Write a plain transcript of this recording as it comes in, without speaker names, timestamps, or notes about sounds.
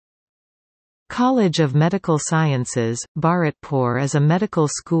College of Medical Sciences, Bharatpur is a medical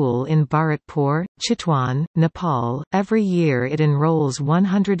school in Bharatpur, Chitwan, Nepal. Every year it enrolls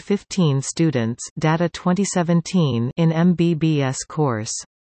 115 students data 2017 in MBBS course.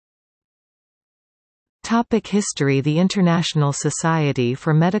 History. The International Society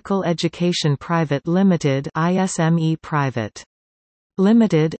for Medical Education Private Limited (ISME Private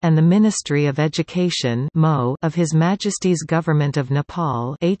Limited) and the Ministry of Education of His Majesty's Government of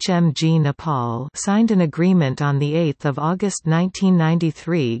Nepal (HMG Nepal) signed an agreement on 8 August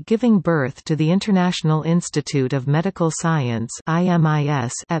 1993 giving birth to the International Institute of Medical Science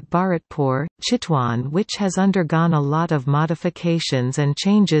 (IMIS) at Bharatpur, Chitwan, which has undergone a lot of modifications and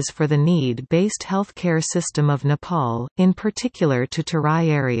changes for the need-based healthcare system of Nepal, in particular to Terai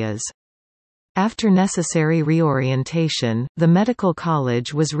areas. After necessary reorientation, the medical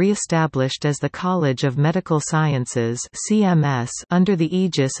college was re-established as the College of Medical Sciences (CMS) under the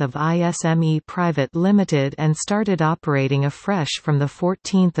aegis of ISME Private Limited and started operating afresh from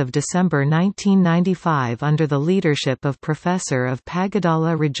 14 December 1995 under the leadership of Professor of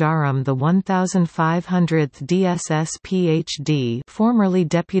Pagadala Rajaram the 1500th DSS PhD, formerly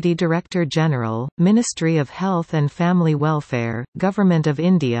Deputy Director General, Ministry of Health and Family Welfare, Government of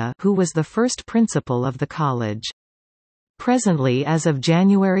India, who was the first principal of the college. Presently, as of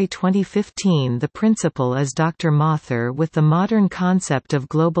January 2015, the principal is Dr. Mathur. With the modern concept of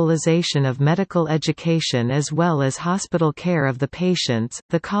globalization of medical education as well as hospital care of the patients,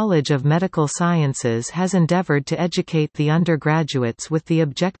 the College of Medical Sciences has endeavored to educate the undergraduates with the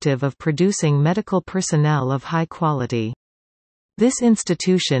objective of producing medical personnel of high quality. This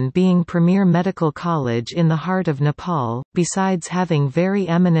institution being premier medical college in the heart of Nepal, besides having very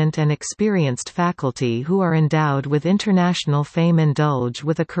eminent and experienced faculty who are endowed with international fame, indulge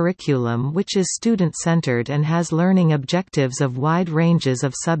with a curriculum which is student-centered and has learning objectives of wide ranges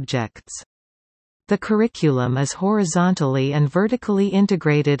of subjects. The curriculum is horizontally and vertically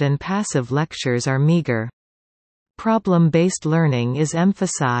integrated and passive lectures are meager. Problem-based learning is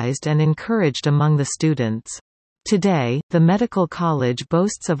emphasized and encouraged among the students. Today, the medical college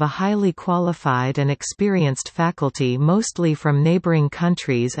boasts of a highly qualified and experienced faculty mostly from neighboring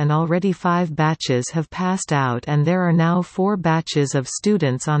countries, and already 5 batches have passed out and there are now 4 batches of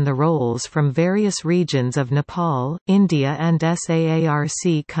students on the rolls from various regions of Nepal, India and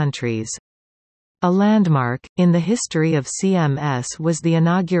SAARC countries. A landmark, in the history of CMS was the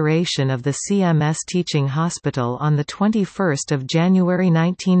inauguration of the CMS Teaching Hospital on 21 January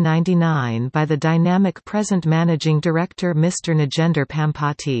 1999 by the dynamic present Managing Director Mr. Najender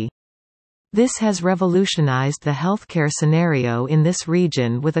Pampati. This has revolutionized the healthcare scenario in this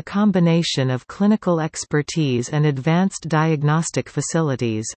region with a combination of clinical expertise and advanced diagnostic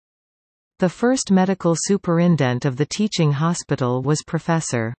facilities. The first medical superintendent of the teaching hospital was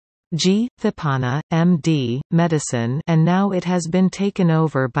Professor G. Thipana, M.D., Medicine, and now it has been taken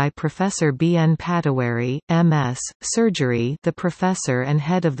over by Professor B. N. Patawari, M.S., Surgery, the professor and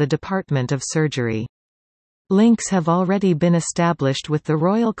head of the Department of Surgery. Links have already been established with the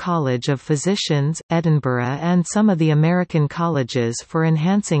Royal College of Physicians, Edinburgh and some of the American colleges for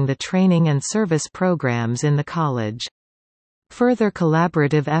enhancing the training and service programs in the college. Further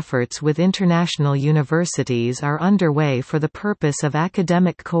collaborative efforts with international universities are underway for the purpose of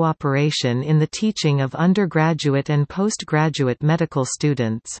academic cooperation in the teaching of undergraduate and postgraduate medical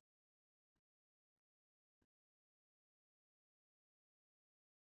students.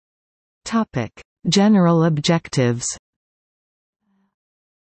 General objectives.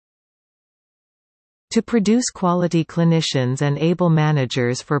 To produce quality clinicians and able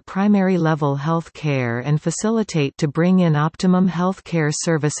managers for primary-level health care and facilitate to bring in optimum health care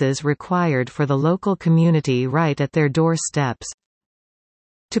services required for the local community right at their doorsteps.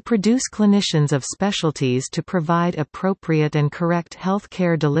 To produce clinicians of specialties to provide appropriate and correct health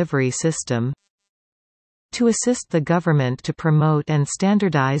care delivery system. To assist the government to promote and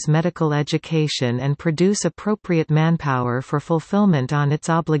standardize medical education and produce appropriate manpower for fulfillment on its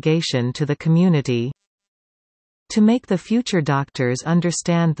obligation to the community. To make the future doctors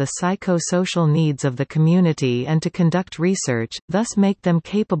understand the psycho-social needs of the community and to conduct research, thus make them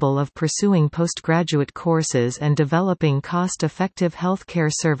capable of pursuing postgraduate courses and developing cost-effective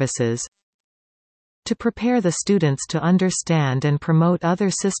healthcare services. To prepare the students to understand and promote other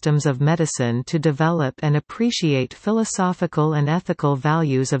systems of medicine, to develop and appreciate philosophical and ethical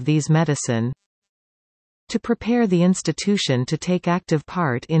values of these medicine. To prepare the institution to take active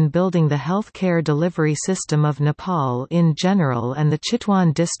part in building the healthcare delivery system of Nepal in general and the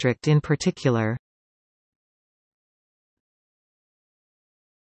Chitwan district in particular.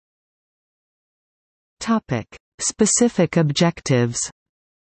 Specific objectives.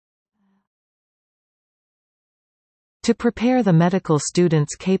 To prepare the medical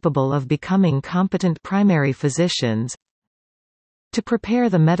students capable of becoming competent primary physicians. To prepare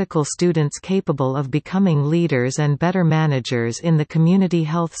the medical students capable of becoming leaders and better managers in the community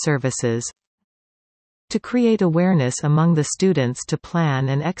health services. To create awareness among the students to plan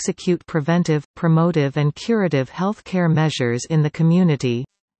and execute preventive, promotive and curative health care measures in the community.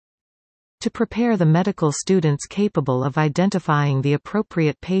 To prepare the medical students capable of identifying the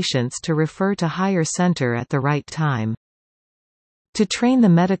appropriate patients to refer to higher center at the right time. To train the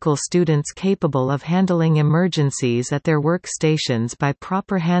medical students capable of handling emergencies at their workstations by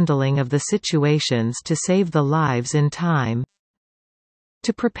proper handling of the situations to save the lives in time.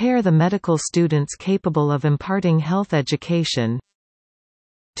 To prepare the medical students capable of imparting health education.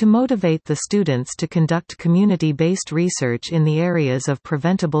 To motivate the students to conduct community-based research in the areas of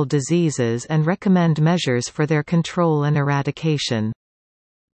preventable diseases and recommend measures for their control and eradication.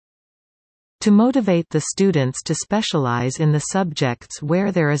 To motivate the students to specialize in the subjects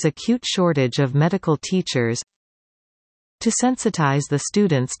where there is acute shortage of medical teachers. To sensitize the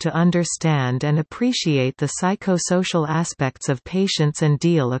students to understand and appreciate the psychosocial aspects of patients and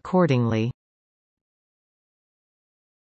deal accordingly.